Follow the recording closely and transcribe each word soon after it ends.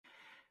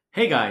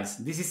Hey guys,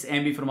 this is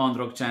Andy from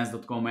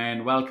underdogchance.com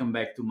and welcome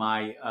back to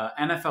my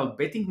NFL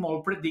betting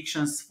mall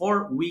predictions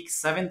for week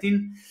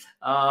 17.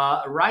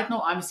 Right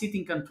now I'm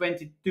sitting on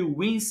 22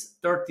 wins,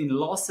 13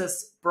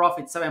 losses,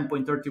 profit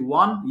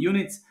 7.31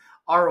 units,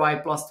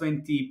 ROI plus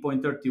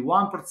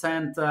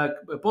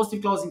 20.31%,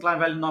 positive closing line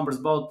value numbers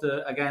both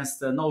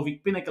against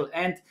Novik Pinnacle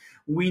and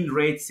win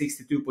rate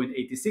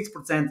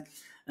 62.86%,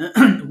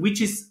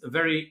 which is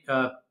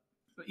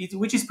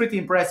which is pretty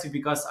impressive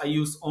because I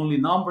use only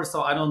numbers,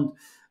 so I don't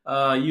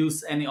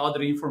use any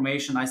other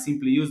information. I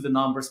simply use the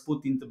numbers,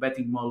 put into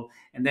betting model,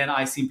 and then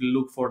I simply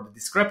look for the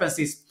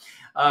discrepancies.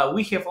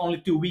 We have only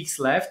 2 weeks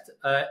left,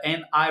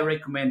 and I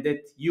recommend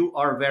that you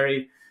are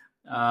very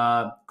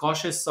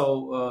cautious.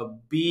 So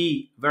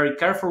be very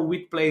careful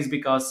with plays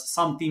because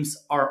some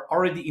teams are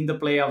already in the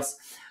playoffs.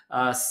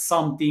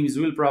 Some teams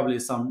will probably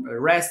some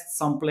rest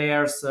some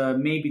players.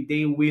 Maybe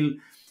they will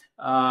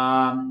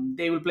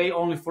play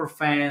only for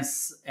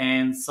fans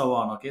and so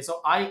on. Okay, so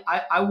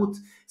I would,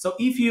 so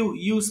if you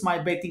use my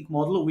betting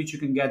model, which you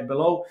can get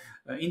below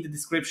in the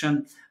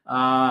description,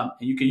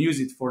 you can use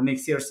it for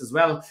next year's as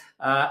well.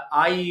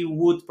 I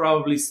would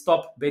probably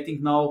stop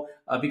betting now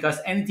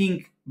because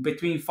anything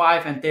between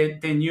 5 and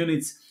 10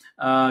 units,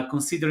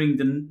 considering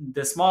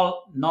the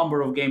small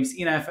number of games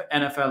in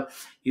NFL,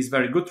 is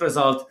very good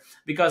result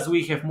because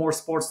we have more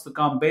sports to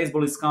come.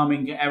 Baseball is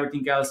coming,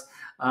 everything else.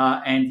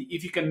 And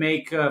if you can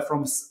make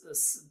from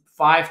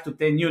 5 to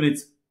 10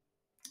 units,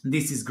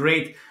 this is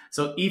great.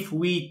 So if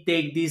we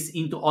take this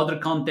into other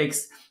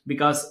contexts,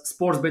 because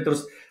sports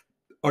bettors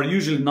are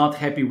usually not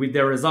happy with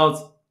their results,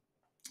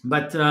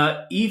 but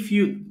if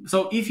you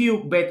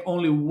bet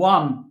only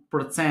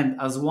 1%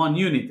 as one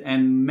unit,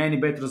 and many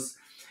bettors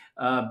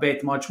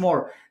bet much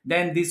more,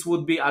 then this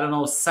would be, I don't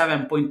know,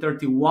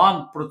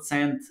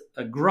 7.31%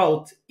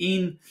 growth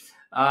in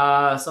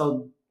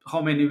so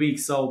how many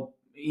weeks? So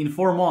in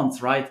 4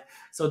 months, right?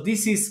 So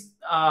this is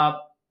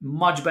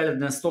much better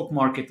than stock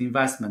market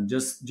investment.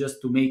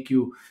 Just to make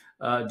you,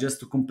 just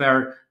to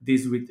compare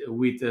this with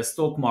the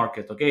stock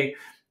market, okay?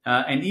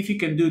 And if you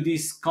can do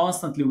this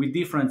constantly with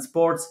different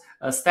sports,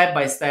 step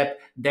by step,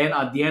 then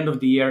at the end of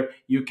the year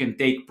you can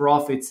take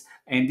profits.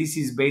 And this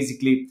is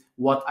basically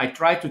what I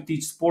try to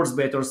teach sports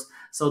bettors,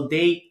 so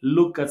they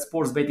look at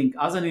sports betting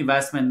as an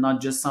investment,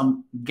 not just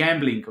some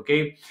gambling.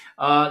 Okay.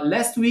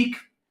 Last week,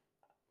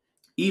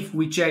 if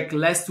we check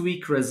last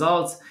week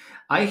results,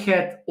 I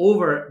had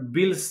over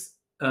Bills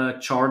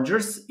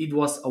Chargers. It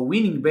was a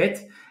winning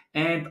bet,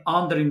 and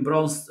under in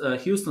bronze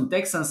Houston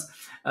Texans.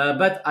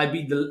 But I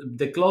beat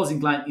the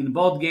closing line in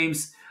both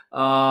games,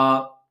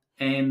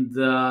 and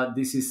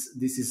this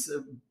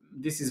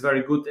is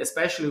very good,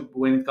 especially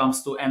when it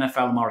comes to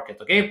NFL market.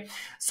 Okay,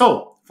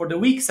 so for the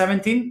week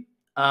 17.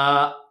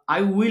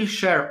 I will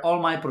share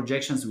all my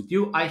projections with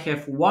you. I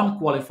have one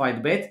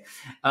qualified bet.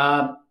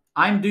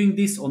 I'm doing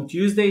this on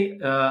Tuesday.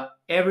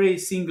 Every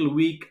single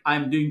week,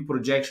 I'm doing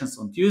projections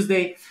on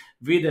Tuesday.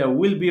 Video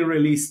will be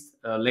released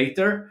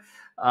later.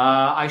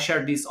 I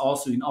share this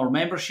also in our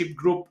membership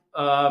group.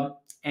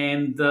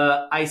 And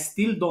I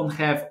still don't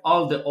have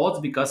all the odds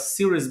because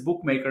serious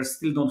bookmakers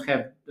still don't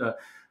have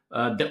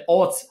the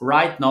odds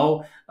right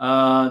now.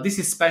 This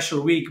is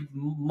special week.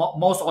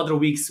 Most other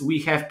weeks we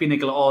have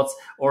Pinnacle odds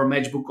or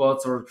Matchbook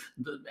odds or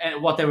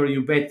whatever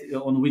you bet,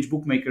 on which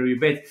bookmaker you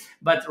bet.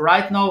 But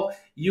right now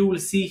you will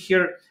see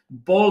here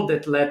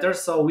bolded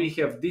letters. So we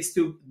have these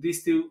two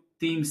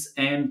teams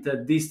and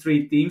these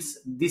three games.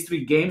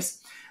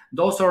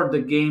 Those are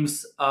the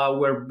games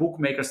where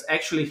bookmakers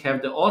actually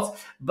have the odds.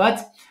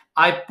 But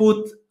I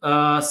put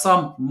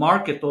some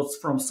market odds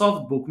from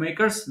soft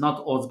bookmakers,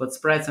 not odds but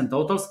spreads and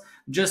totals,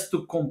 just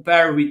to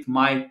compare with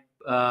my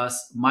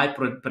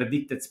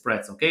predicted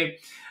spreads. Okay,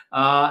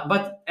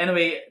 but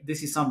anyway,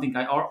 this is something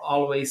I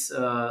always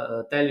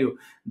tell you,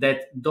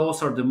 that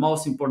those are the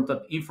most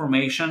important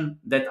information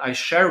that I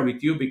share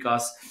with you,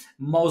 because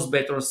most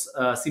bettors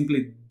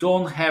simply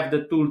don't have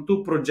the tool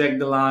to project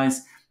the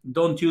lines,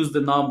 don't use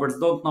the numbers,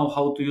 don't know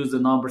how to use the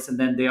numbers, and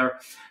then they are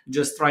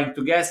just trying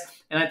to guess.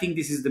 And I think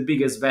this is the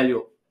biggest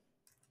value.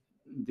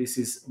 This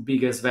is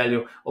biggest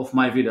value of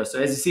my video. So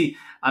as you see,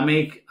 I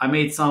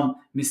made some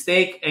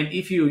mistake, and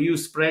if you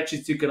use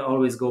spreadsheets, you can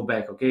always go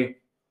back. Okay.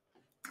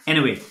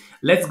 Anyway,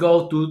 let's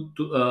go to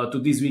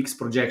this week's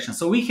projection.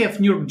 So we have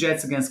New York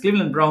Jets against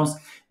Cleveland Browns.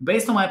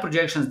 Based on my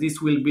projections,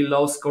 this will be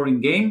low scoring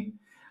game.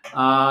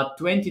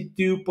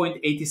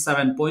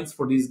 22.87 points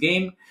for this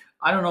game.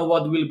 I don't know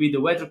what will be the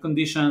weather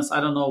conditions.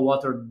 I don't know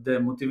what are the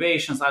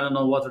motivations. I don't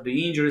know what are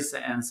the injuries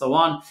and so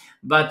on.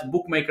 But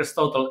bookmakers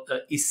total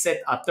is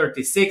set at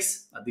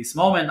 36 at this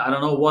moment. I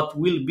don't know what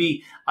will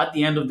be at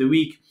the end of the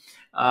week.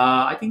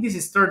 I think this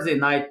is Thursday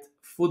night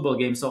football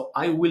game. So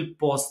I will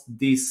post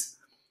this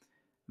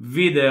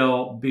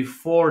video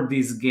before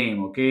this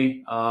game,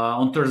 okay,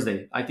 on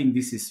Thursday. I think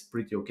this is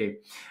pretty okay.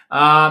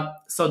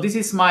 So this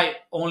is my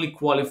only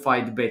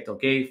qualified bet,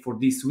 okay, for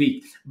this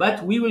week.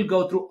 But we will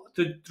go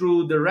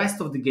through the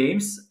rest of the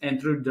games and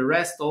through the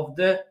rest of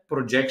the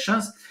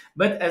projections.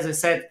 But as I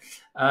said,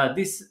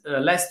 this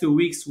last 2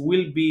 weeks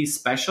will be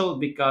special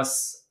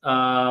because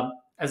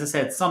as I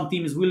said, some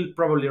teams will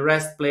probably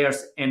rest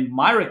players, and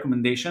my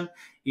recommendation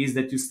is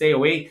that you stay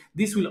away.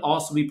 This will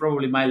also be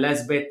probably my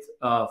last bet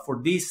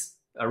for this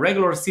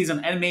regular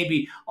season, and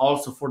maybe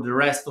also for the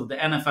rest of the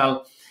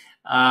NFL.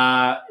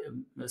 Uh,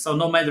 so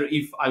no matter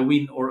if I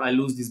win or I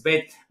lose this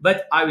bet,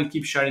 but I will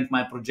keep sharing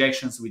my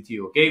projections with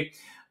you. Okay.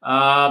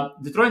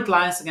 Detroit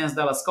Lions against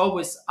Dallas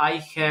Cowboys.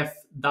 I have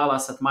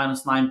Dallas at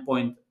minus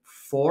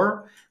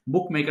 9.4,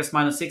 bookmakers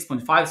minus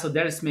 6.5. So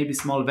there is maybe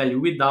small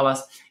value with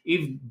Dallas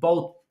if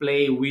both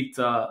play with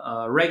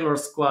regular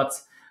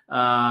squads.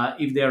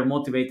 If they are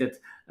motivated,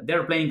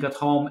 they're playing at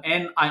home,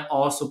 and I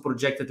also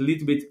projected a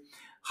little bit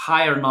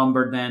higher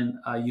number than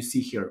you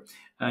see here.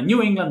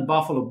 New England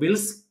Buffalo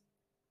Bills.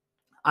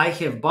 I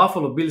have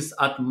Buffalo Bills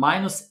at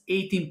minus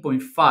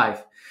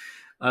 18.5,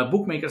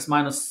 bookmakers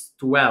minus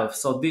 12.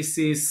 So this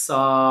is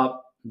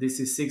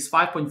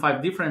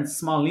 5.5 difference,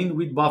 small lean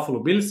with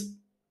Buffalo Bills.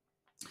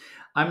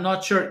 I'm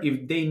not sure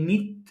if they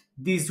need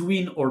this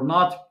win or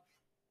not.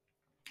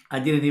 I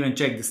didn't even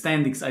check the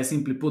standings. I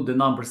simply put the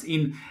numbers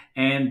in,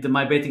 and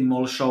my betting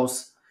model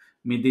shows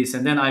me this.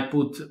 And then I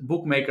put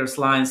bookmakers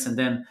lines, and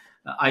then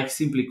I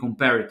simply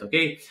compare it,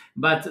 okay?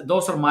 But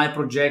those are my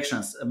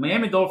projections.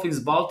 Miami Dolphins,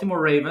 Baltimore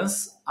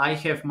Ravens, I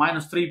have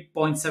minus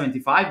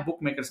 3.75,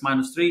 bookmakers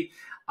minus 3.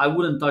 I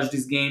wouldn't touch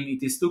this game.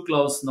 It is too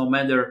close, no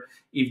matter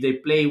if they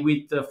play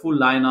with the full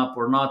lineup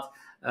or not.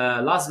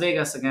 Las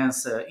Vegas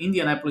against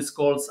Indianapolis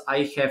Colts,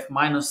 I have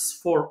minus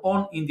 4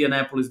 on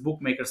Indianapolis,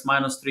 bookmakers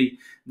minus 3,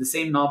 the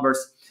same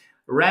numbers.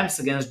 Rams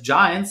against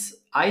Giants,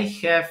 I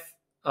have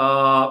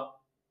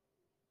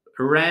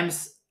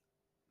Rams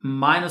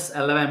minus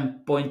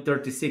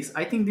 11.36.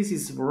 I think this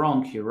is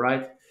wrong here,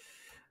 right?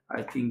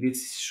 I think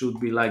this should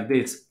be like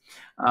this.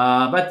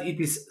 But it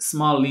is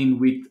small lean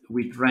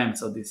with Rams,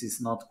 so this is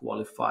not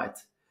qualified.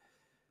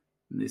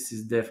 This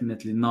is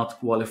definitely not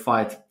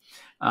qualified.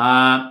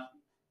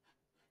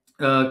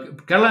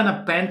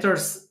 Carolina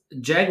Panthers,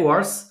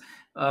 Jaguars.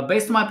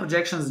 Based on my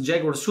projections,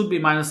 Jaguars should be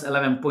minus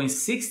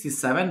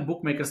 11.67,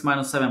 bookmakers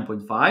minus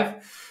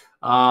 7.5.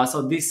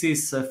 So this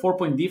is a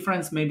 4-point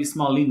difference, maybe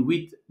small lean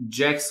with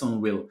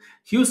Jacksonville.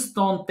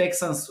 Houston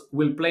Texans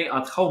will play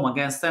at home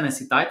against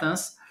Tennessee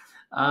Titans.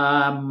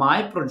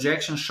 My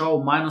projections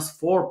show minus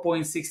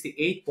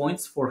 4.68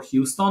 points for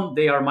Houston.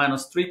 They are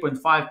minus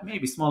 3.5,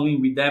 maybe small lean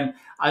with them.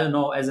 I don't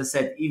know, as I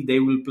said, if they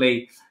will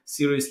play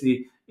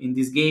seriously in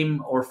this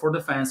game, or for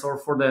the fans, or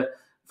for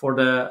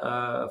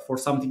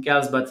something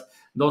else. But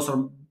those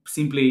are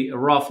simply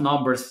rough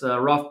numbers,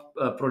 rough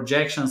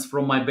projections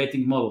from my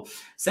betting model.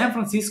 San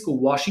Francisco,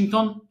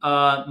 Washington,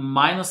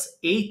 minus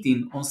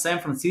 18 on San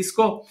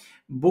Francisco,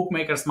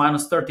 bookmakers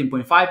minus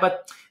 13.5.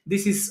 But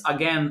this is,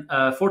 again,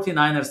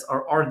 49ers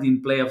are already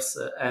in playoffs,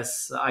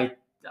 as I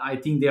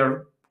think they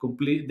are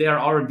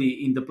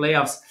already in the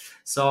playoffs.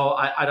 So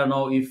I don't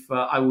know if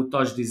I would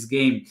touch this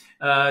game.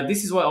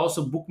 This is why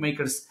also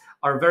bookmakers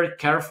are very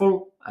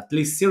careful, at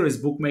least serious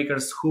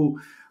bookmakers who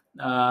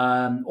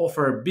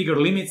offer bigger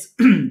limits.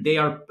 They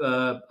are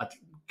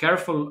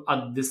careful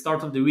at the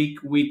start of the week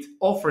with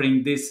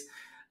offering these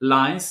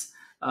lines.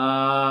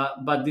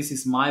 But this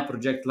is my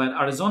project line.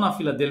 Arizona,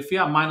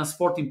 Philadelphia, minus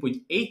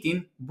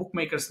 14.18,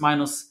 bookmakers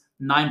minus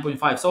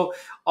 9.5. So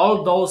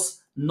all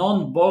those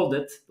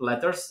non-bolded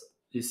letters,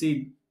 you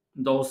see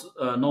those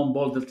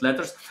non-bolded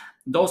letters,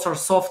 those are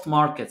soft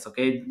markets,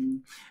 okay?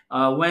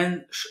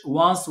 When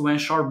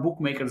sharp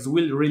bookmakers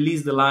will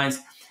release the lines,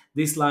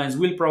 these lines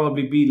will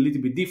probably be a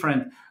little bit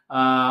different.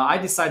 I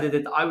decided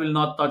that I will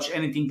not touch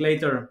anything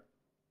later.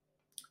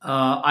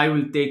 I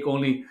will take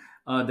only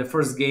the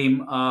first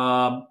game,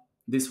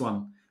 this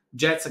one,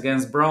 Jets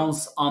against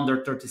Browns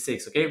under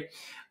 36, okay?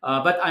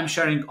 But I'm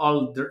sharing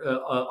all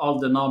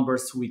the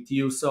numbers with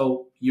you,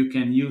 so you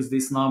can use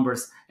these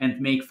numbers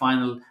and make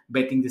final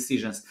betting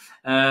decisions.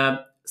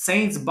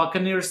 Saints,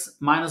 Buccaneers,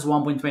 minus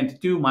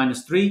 1.22,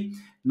 minus 3,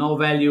 no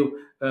value.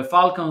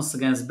 Falcons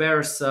against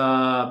Bears,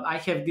 I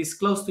have this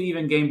close to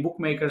even game.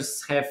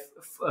 Bookmakers have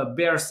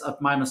Bears at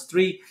minus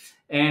 3,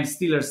 and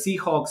Steelers,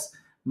 Seahawks,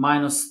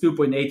 minus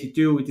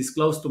 2.82. It is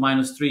close to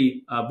minus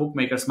 3,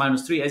 bookmakers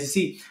minus 3. As you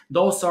see,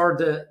 those are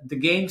the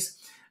games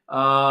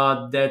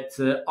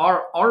that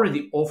are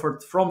already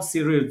offered from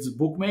serious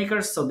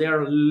bookmakers, so they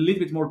are a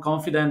little bit more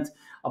confident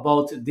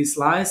about these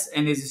lines.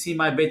 And as you see,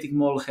 my betting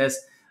model has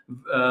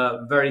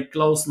very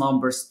close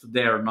numbers to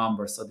their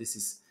numbers, so this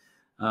is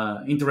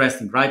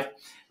interesting, right?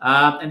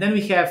 And then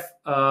we have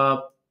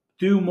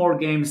 2 more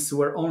games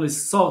where only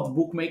soft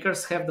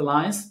bookmakers have the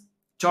lines.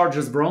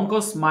 Chargers,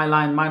 Broncos, my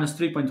line minus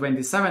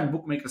 3.27,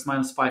 bookmakers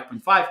minus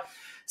 5.5.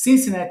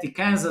 Cincinnati,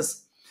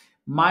 Kansas,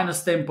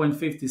 minus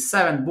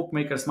 10.57,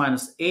 bookmakers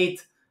minus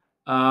 8,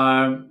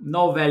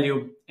 no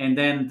value. And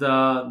then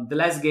the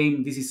last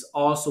game, this is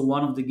also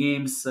one of the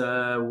games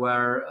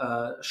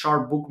where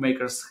sharp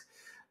bookmakers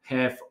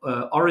have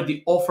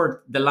already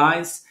offered the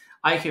lines.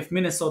 I have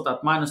Minnesota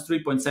at minus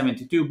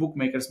 3.72,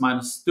 bookmakers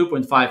minus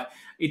 2.5.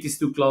 It is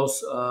too close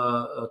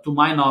to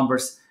my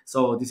numbers,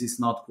 so this is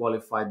not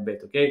qualified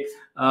bet, okay?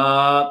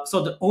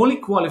 So the only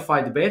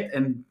qualified bet,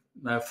 and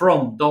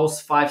from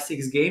those 5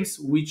 6 games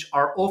which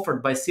are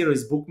offered by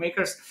serious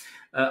bookmakers,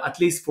 at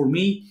least for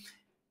me,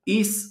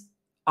 is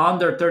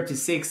under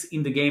 36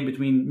 in the game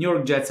between New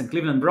York Jets and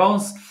Cleveland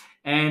Browns,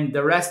 and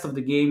the rest of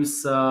the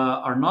games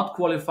are not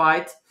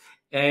qualified,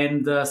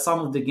 and some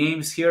of the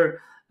games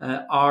here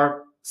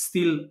are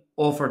still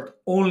offered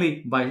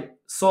only by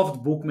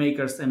soft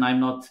bookmakers, and I'm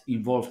not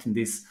involved in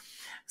this.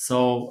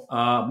 So,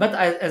 but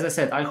as I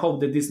said, I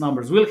hope that these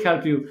numbers will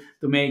help you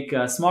to make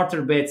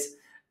smarter bets,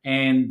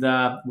 and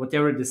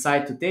whatever you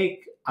decide to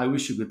take, I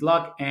wish you good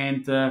luck.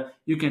 And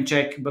you can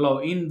check below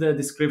in the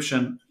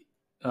description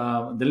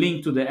the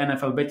link to the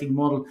NFL betting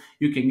model.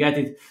 You can get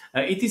it.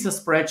 It is a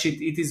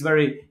spreadsheet. It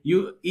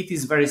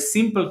is very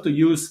simple to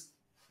use,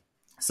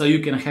 so you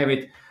can have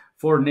it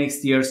for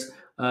next year's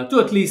to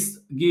at least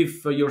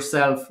give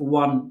yourself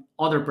one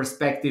other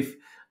perspective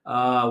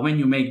when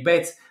you make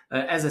bets.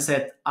 As I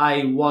said,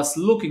 I was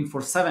looking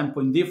for 7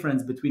 point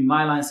difference between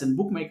my lines and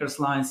bookmakers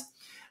lines.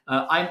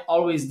 I'm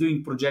always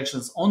doing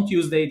projections on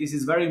Tuesday. This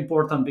is very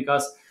important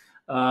because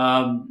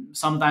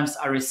sometimes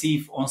I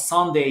receive on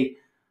Sunday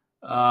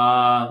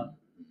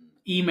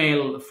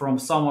email from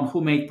someone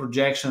who made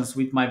projections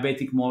with my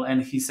betting model,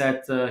 and he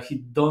said he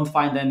don't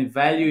find any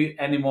value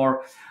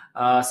anymore.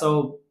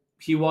 So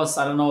he was,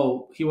 I don't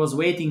know, he was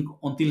waiting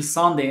until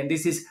Sunday, and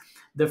this is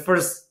the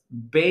first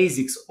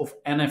basics of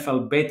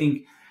NFL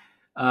betting.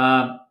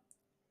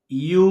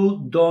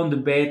 You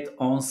don't bet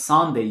on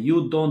Sunday.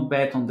 You don't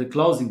bet on the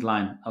closing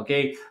line.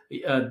 Okay,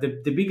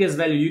 the biggest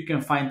value you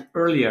can find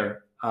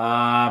earlier.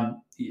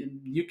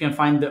 You can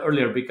find the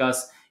earlier,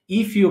 because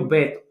if you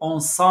bet on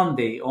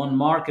Sunday on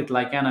market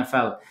like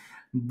NFL,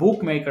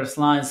 bookmakers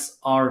lines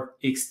are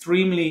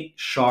extremely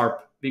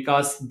sharp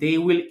because they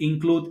will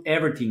include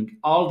everything,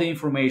 all the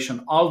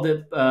information, all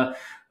the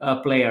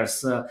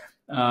players,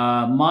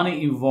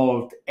 money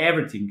involved,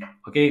 everything.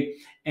 Okay,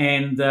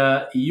 and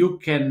you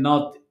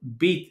cannot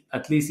beat,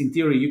 at least in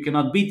theory, you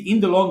cannot beat in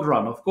the long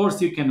run. Of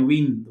course, you can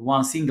win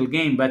one single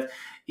game, but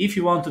if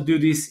you want to do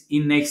this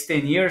in next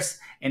 10 years,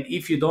 and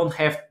if you don't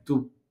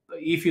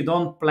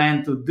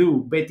plan to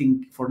do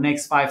betting for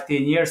next 5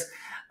 10 years,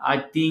 I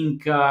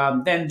think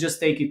then just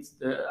take it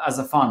as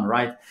a fun,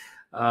 right?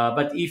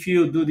 But if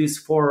you do this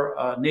for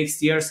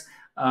next years,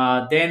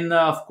 then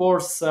of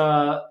course,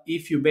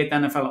 if you bet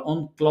NFL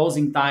on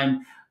closing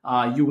time,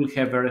 you will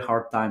have very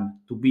hard time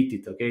to beat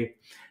it. Okay,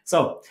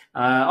 so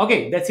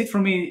okay, that's it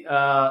from me.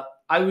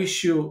 I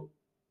wish you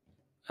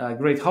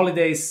great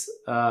holidays,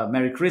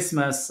 Merry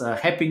Christmas,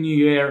 Happy New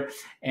Year,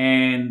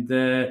 and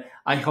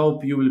I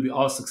hope you will be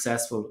all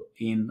successful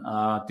in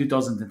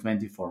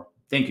 2024.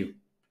 Thank you.